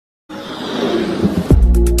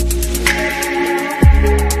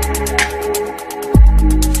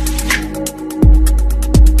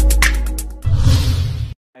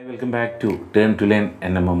To turn to learn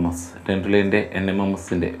NMMS. Turn to ലേണിൻ്റെ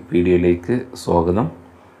NMMSൻ്റെ വീഡിയോയിലേക്ക് സ്വാഗതം.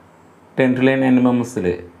 Turn to learn NMMSൽ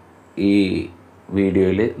ഈ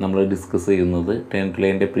വീഡിയോയിൽ നമ്മൾ ഡിസ്കസ് ചെയ്യുന്നത് turn to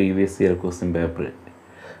ലേണിൻ്റെ previous year question paper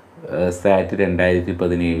SAT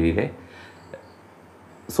 2017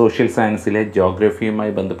 social സയൻസിലെ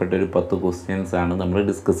ജോഗ്രഫിയുമായി ബന്ധപ്പെട്ട ഒരു 10 ക്വസ്റ്റ്യൻസാണ് നമ്മൾ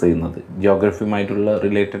ഡിസ്കസ് ചെയ്യുന്നത്. ജോഗ്രഫിയുമായിട്ടുള്ള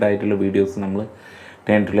റിലേറ്റഡ് ആയിട്ടുള്ള വീഡിയോസ് നമ്മൾ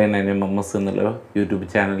ടേൺ ടു ലേൺ NMMS എന്നുള്ള യൂട്യൂബ്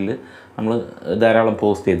ചാനലിൽ നമ്മൾ ധാരാളം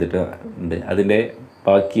പോസ്റ്റ് ചെയ്തിട്ടുണ്ട്. അതിൻ്റെ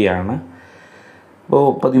ബാക്കിയാണ്. അപ്പോൾ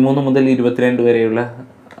 13 മുതൽ 22 വരെയുള്ള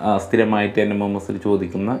സ്ഥിരമായിട്ട് NMMSൽ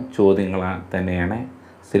ചോദിക്കുന്ന ചോദ്യങ്ങൾ തന്നെയാണ്,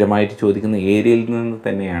 സ്ഥിരമായിട്ട് ചോദിക്കുന്ന ഏരിയയിൽ നിന്ന്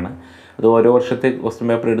തന്നെയാണ്. അത് ഓരോ വർഷത്തെ ക്വസ്റ്റ്യൻ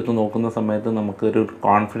പേപ്പർ എടുത്ത് നോക്കുന്ന സമയത്ത് നമുക്കൊരു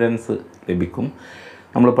കോൺഫിഡൻസ് ലഭിക്കും.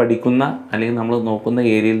 നമ്മൾ പഠിക്കുന്ന അല്ലെങ്കിൽ നമ്മൾ നോക്കുന്ന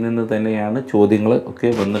ഏരിയയിൽ നിന്ന് തന്നെയാണ് ചോദ്യങ്ങൾ ഒക്കെ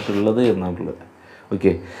വന്നിട്ടുള്ളത് എന്നുള്ളത്.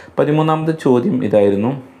 ഓക്കെ, 13ാമത്തെ ചോദ്യം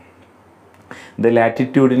ഇതായിരുന്നു. The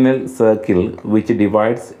latitudinal circle which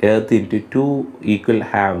divides earth into 2 equal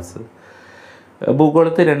haves.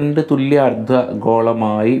 ഭൂഗോളത്തെ 2 തുല്യ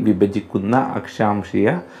അർദ്ധഗോളമായി വിഭജിക്കുന്ന അക്ഷാംശീയ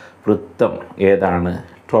വൃത്തം ഏതാണ്?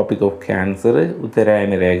 ട്രോപ്പിക് ഓഫ് ക്യാൻസർ,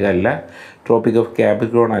 ഉത്തരായന രേഖ അല്ല, ട്രോപ്പിക് ഓഫ്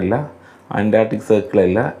കാപ്രിക്കോൺ അല്ല, അന്റാർട്ടിക് സർക്കിൾ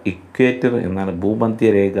അല്ല, ഇക്വേറ്റർ എന്നാണ്,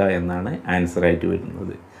 ഭൂമധ്യരേഖ എന്നാണ് ആൻസറായിട്ട്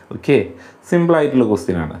വരുന്നത്. ഓക്കെ, സിമ്പിളായിട്ടുള്ള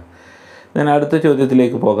ക്വസ്റ്റ്യനാണ്. ഞാൻ അടുത്ത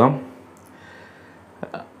ചോദ്യത്തിലേക്ക് പോകാം.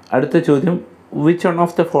 അടുത്ത ചോദ്യം, which one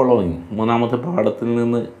of the following, മൂന്നാമത്തെ പാഠത്തിൽ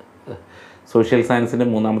നിന്ന്, സോഷ്യൽ സയൻസിൻ്റെ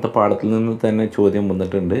 3ാമത്തെ പാഠത്തിൽ നിന്ന് തന്നെ ചോദ്യം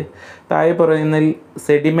വന്നിട്ടുണ്ട്. താഴെ പറയുന്നതിൽ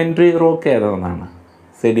സെഡിമെൻ്ററി റോക്ക് ഏതാണെന്നാണ്?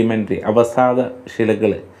 സെഡിമെൻ്ററി അവസാദ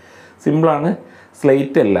ശിലകൾ. സിമ്പിളാണ്,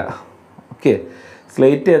 സ്ലേറ്റ് അല്ല. ഓക്കെ,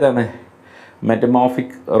 സ്ലേറ്റ് ഏതാണ്?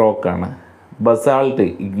 മെറ്റമോർഫിക് റോക്കാണ്. ബസാൾട്ട്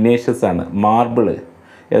ഇഗ്നേഷ്യസ് ആണ്. മാർബിൾ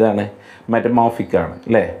ഏതാണ്? മെറ്റമോർഫിക് ആണ്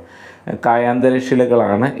അല്ലേ? കായാന്തര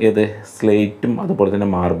ശിലകളാണ് ഏത്? സ്ലേറ്റും അതുപോലെ തന്നെ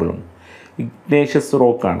മാർബിളും. Ignatius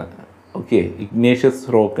റോക്കാണ്. Okay, Ignatius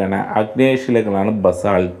റോക്കാണ്. ആഗ്നേയശിലകളാണ്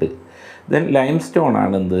basalt. Then lime stone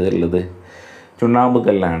ആണ് എന്ത് ഉള്ളത്? ചുണ്ണാമ്പ്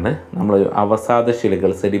കല്ലാണ് നമ്മൾ അവസാദ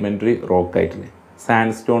ശിലകൾ സെഡിമെൻ്ററി റോക്കായിട്ട്.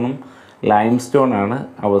 സാൻഡ് സ്റ്റോണും ലൈം സ്റ്റോണാണ്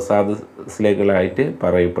അവസാദ ശിലകളായിട്ട്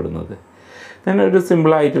പറയപ്പെടുന്നത്. ദെൻ ഒരു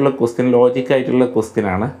സിമ്പിളായിട്ടുള്ള ക്വസ്റ്റ്യൻ, ലോജിക്കായിട്ടുള്ള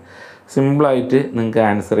ക്വസ്റ്റ്യനാണ്. സിമ്പിളായിട്ട് നിങ്ങൾക്ക്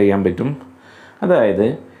ആൻസർ ചെയ്യാൻ പറ്റും. അതായത്,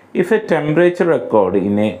 if A temperature record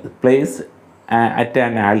in A place at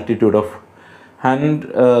an altitude of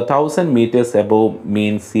 1000 meters above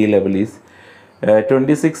mean sea level is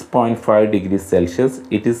 26.5 degrees Celsius,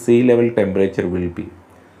 it is sea level temperature will be.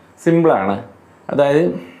 സിമ്പിളാണ്. അതായത്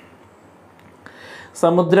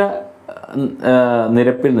സമുദ്ര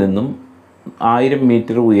നിരപ്പിൽ നിന്നും 1000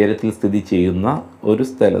 മീറ്റർ ഉയരത്തിൽ സ്ഥിതി ചെയ്യുന്ന ഒരു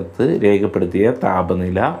സ്ഥലത്ത് രേഖപ്പെടുത്തിയ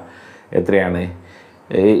താപനില എത്രയാണ്?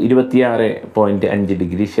 26.5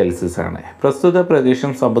 ഡിഗ്രി സെൽഷ്യസ് ആണ്. പ്രസ്തുത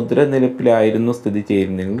പ്രദേശം സമുദ്രനിരപ്പിലായിരുന്നു സ്ഥിതി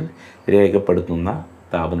ചെയ്യുന്നതെങ്കിൽ രേഖപ്പെടുത്തുന്ന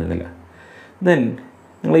താപനില. ദെൻ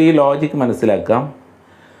നിങ്ങൾ ഈ ലോജിക്ക് മനസ്സിലാക്കാം.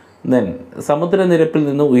 ദെൻ സമുദ്രനിരപ്പിൽ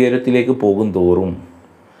നിന്ന് ഉയരത്തിലേക്ക് പോകും തോറും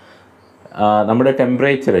നമ്മുടെ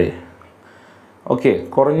ടെമ്പറേച്ചർ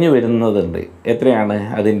കുറഞ്ഞു വരുന്നതുണ്ട്. എത്രയാണ്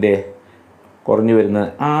അതിൻ്റെ കുറഞ്ഞു വരുന്നത്?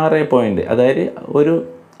 6 അതായത് ഒരു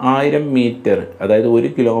 1000 മീറ്റർ, അതായത് 1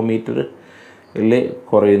 കിലോമീറ്ററിൽ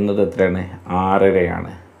കുറയുന്നത് എത്രയാണ്?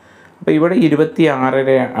 6.5 അപ്പോൾ ഇവിടെ 26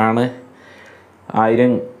 ആണ്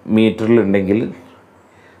 1000 മീറ്ററിലുണ്ടെങ്കിൽ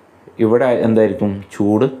ഇവിടെ എന്തായിരിക്കും?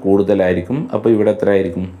 ചൂട് കൂടുതലായിരിക്കും. അപ്പോൾ ഇവിടെ എത്ര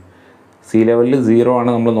ആയിരിക്കും? സീ ലെവലിൽ 0 ആണ്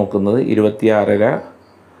നമ്മൾ നോക്കുന്നത്. 26.5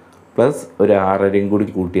 പ്ലസ് ഒരു 6.5 കൂടി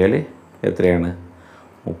കൂട്ടിയാൽ എത്രയാണ്?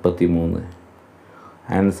 33.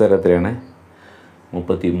 ആൻസർ എത്രയാണ്?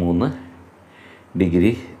 33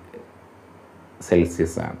 ഡിഗ്രി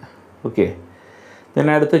സെൽഷ്യസ് ആണ്. ഓക്കെ, then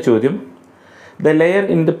അടുത്ത ചോദ്യം, the layer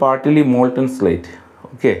in the partly molten slate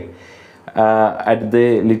at the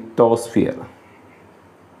lithosphere.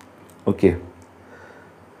 Okay,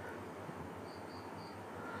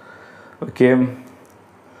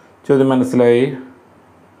 ചോദ്യം മനസ്സിലായി?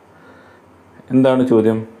 എന്താണ്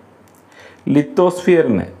ചോദ്യം?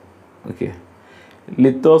 ലിത്തോസ്ഫിയറിന്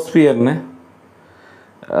ലിത്തോസ്ഫിയറിന്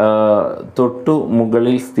തൊട്ടു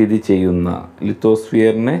മുകളിൽ സ്ഥിതി ചെയ്യുന്ന,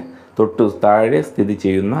 ലിത്തോസ്ഫിയറിന് തൊട്ടു താഴെ സ്ഥിതി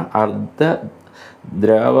ചെയ്യുന്ന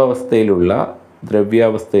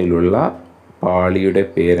ദ്രവ്യാവസ്ഥയിലുള്ള പാളിയുടെ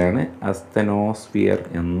പേരാണ് അസ്തനോസ്ഫിയർ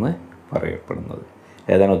എന്ന് പറയപ്പെടുന്നത്.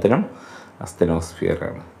 ഏതാണ് ഉത്തരം? അസ്തനോസ്ഫിയർ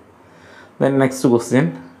ആണ്. Then next question,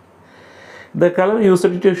 the colour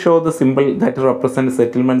used to show the simple that represent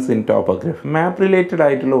settlements in topography. Map related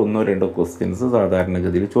ആയിട്ടുള്ള 1-2 ക്വസ്റ്റ്യൻസ്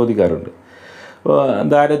സാധാരണഗതിയിൽ ചോദിക്കാറുണ്ട്.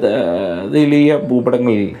 ദാരിദ്ര്യ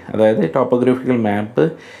ഭൂപടങ്ങളിൽ, അതായത് ടോപ്പോഗ്രഫിക്കൽ മാപ്പ്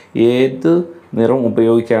ഏത് നിറം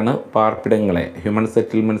ഉപയോഗിച്ചാണ് പാർപ്പിടങ്ങളെ, ഹ്യൂമൻ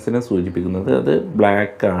സെറ്റിൽമെൻറ്റ്സിനെ സൂചിപ്പിക്കുന്നത്? അത്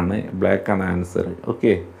ബ്ലാക്കാണ് ആൻസർ.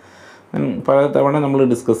 ഓക്കെ, പല തവണ നമ്മൾ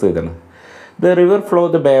ഡിസ്കസ് ചെയ്തതാണ്. The river flow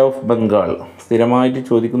the bay of Bengal, സ്ഥിരമായിട്ട്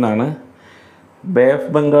ചോദിക്കുന്നതാണ്. ബേ ഓഫ്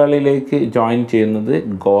ബംഗാളിലേക്ക് ജോയിൻ ചെയ്യുന്നത്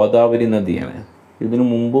ഗോദാവരി നദിയാണ്. ഇതിനു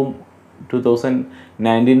മുമ്പും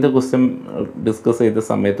 2019 ക്വസ്റ്റ്യൻ ഡിസ്കസ് ചെയ്ത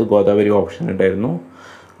സമയത്ത് ഗോദാവരി ഓപ്ഷൻ ഉണ്ടായിരുന്നു.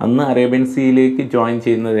 അന്ന് അറേബ്യൻ സീയിലേക്ക് ജോയിൻ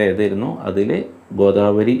ചെയ്യുന്നത് ഏതായിരുന്നു? അതിൽ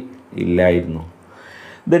ഗോദാവരി ഇല്ലായിരുന്നു.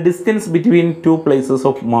 The distance between two places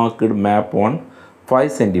of marked map on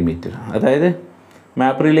 5 centimetre. അതായത്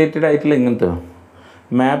മാപ്പ് റിലേറ്റഡ് ആയിട്ടുള്ള ഇങ്ങനത്തെ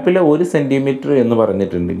മാപ്പിലെ 1 സെൻറ്റിമീറ്റർ എന്ന്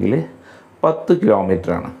പറഞ്ഞിട്ടുണ്ടെങ്കിൽ 10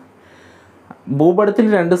 കിലോമീറ്ററാണ്. ഭൂപടത്തിൽ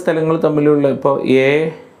 2 സ്ഥലങ്ങൾ തമ്മിലുള്ള ഇപ്പോൾ എ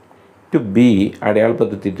ടു ബി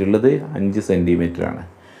അടയാളപ്പെടുത്തിയിട്ടുള്ളത് 5 സെൻറ്റിമീറ്ററാണ്.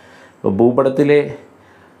 ഇപ്പോൾ ഭൂപടത്തിലെ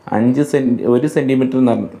 1 centimetre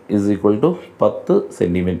is equal to 10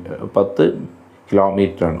 centimetre 10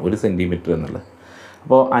 കിലോമീറ്ററാണ് 1 സെൻറ്റിമീറ്റർ എന്നുള്ളത്.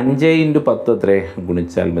 അപ്പോൾ 5 × 10 എത്ര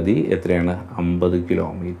ഗുണിച്ചാൽ മതി? എത്രയാണ്? 50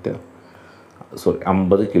 കിലോമീറ്റർ.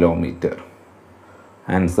 50 കിലോമീറ്റർ.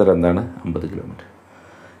 ആൻസർ എന്താണ്? 50 കിലോമീറ്റർ.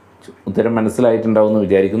 ഉത്തരം മനസ്സിലായിട്ടുണ്ടാവുമെന്ന്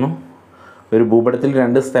വിചാരിക്കുന്നു. ഒരു ഭൂപടത്തിൽ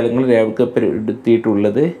 2 സ്ഥലങ്ങൾ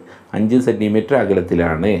രേഖപ്പെടുത്തിയിട്ടുള്ളത് 5 സെൻറ്റിമീറ്റർ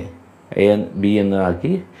അകലത്തിലാണ്. എ ബി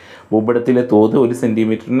എന്നാക്കി ഭൂപടത്തിലെ തോത് 1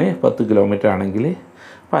 സെൻറ്റിമീറ്ററിന് 10 കിലോമീറ്റർ ആണെങ്കിൽ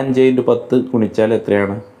അപ്പോൾ 5 × 10 ഗുണിച്ചാൽ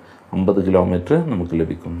എത്രയാണ്? 50 കിലോമീറ്റർ നമുക്ക്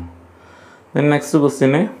ലഭിക്കുന്നു. Then next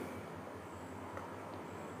question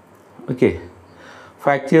okay,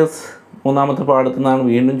 factors. മൂന്നാമത്തെ പാഠത്തു നിന്നാണ്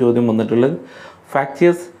വീണ്ടും ചോദ്യം വന്നിട്ടുള്ളത്.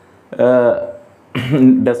 Factors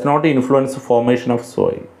does not influence formation of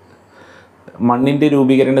soil. മണ്ണിൻ്റെ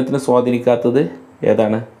രൂപീകരണത്തിന് സ്വാധീനിക്കാത്തത്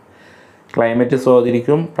ഏതാണ്? ക്ലൈമറ്റ്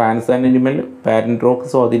സ്വാധീനിക്കും, plants and animal, parent rock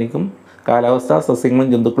സ്വാധീനിക്കും, കാലാവസ്ഥ,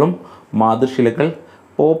 സസ്യങ്ങളും ജന്തുക്കളും, മാതൃശിലകൾ.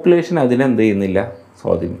 പോപ്പുലേഷൻ അതിനെന്ത് ചെയ്യുന്നില്ല?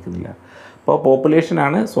 സ്വാധീനിക്കുന്നില്ല. അപ്പോൾ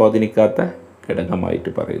പോപ്പുലേഷനാണ് സ്വാധീനിക്കാത്ത ഘടകമായിട്ട്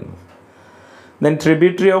പറയുന്നത്. Then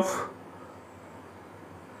tributary of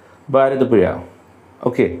Bharathapuzha.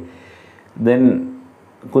 Okay, then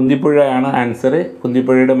കുന്തിപ്പുഴയാണ് answer.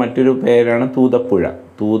 കുന്തിപ്പുഴയുടെ മറ്റൊരു പേരാണ് തൂതപ്പുഴ.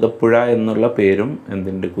 തൂതപ്പുഴ എന്നുള്ള പേരും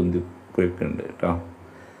എന്തുണ്ട്? കുന്തിപ്പുഴക്കുണ്ട് കേട്ടോ.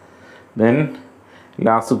 ദെൻ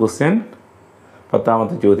ലാസ്റ്റ് ക്വസ്റ്റ്യൻ,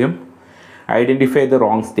 10ാമത്തെ ചോദ്യം. Identify the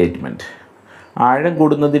wrong statement. ആഴം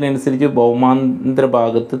കൂടുന്നതിനനുസരിച്ച് ഭൗമാന്തര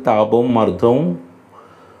ഭാഗത്ത് താപവും മർദ്ദവും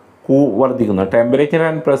വർദ്ധിക്കുന്നു. Temperature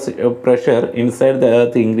and pressure inside the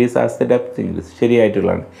earth increase as the depth increase.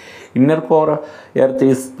 ശരിയായിട്ടുള്ളതാണ്. Inner core earth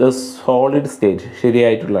is the solid state.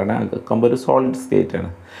 ശരിയായിട്ടുള്ളതാണ്. കമ്പൊരു solid state ആണ്.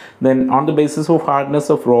 Then on the basis of hardness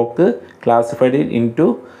of rock classified in to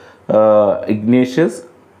Ignatius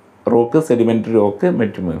rock, sedimentary rock,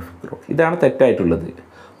 metamorphic rock. ഇതാണ് തെറ്റായിട്ടുള്ളത്.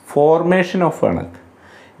 Formation of ആണ്.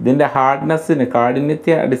 ഇതിൻ്റെ ഹാർഡ്നെസ്സിന്,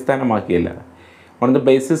 കാഠിന്യത്തെ അടിസ്ഥാനമാക്കിയല്ല, on the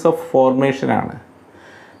basis of ഫോർമേഷനാണ്.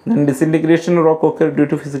 Then disintegration rock ഒക്കെ due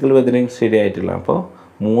to physical weathering ശരിയായിട്ടുള്ളത്. അപ്പോൾ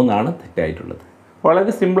 3 തെറ്റായിട്ടുള്ളത്.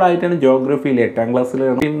 വളരെ സിമ്പിളായിട്ടാണ് ജോഗ്രഫിയിൽ 8ാം ക്ലാസ്സിൽ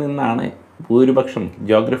നിന്നാണ് ഭൂരിപക്ഷം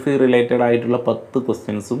ജോഗ്രഫി റിലേറ്റഡ് ആയിട്ടുള്ള 10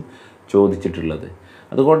 ക്വസ്റ്റ്യൻസും ചോദിച്ചിട്ടുള്ളത്.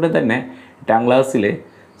 അതുകൊണ്ട് തന്നെ 8ാം ക്ലാസ്സിൽ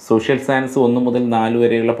സോഷ്യൽ സയൻസ് 1 മുതൽ 4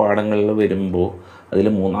 വരെയുള്ള പാഠങ്ങളിൽ വരുമ്പോൾ അതിൽ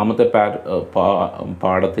 3ാമത്തെ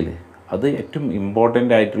പാഠത്തിൽ അത് ഏറ്റവും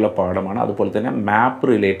ഇമ്പോർട്ടൻ്റ് ആയിട്ടുള്ള പാഠമാണ്. അതുപോലെ തന്നെ മാപ്പ്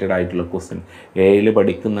റിലേറ്റഡ് ആയിട്ടുള്ള ക്വസ്റ്റ്യൻ 7ൽ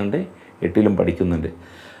പഠിക്കുന്നുണ്ട്, 8ലും പഠിക്കുന്നുണ്ട്.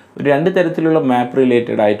 2 തരത്തിലുള്ള മാപ്പ്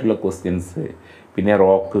റിലേറ്റഡ് ആയിട്ടുള്ള ക്വസ്റ്റ്യൻസ്, പിന്നെ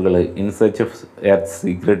റോക്കുകൾ, in search of earth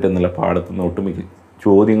secret എന്നുള്ള പാഠത്തിൽ നിന്ന് ഒട്ടുമിക്ക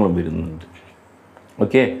ചോദ്യങ്ങളും വരുന്നുണ്ട്.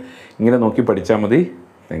 ഓക്കെ, ഇങ്ങനെ നോക്കി പഠിച്ചാൽ മതി.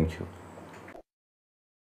 Thank you.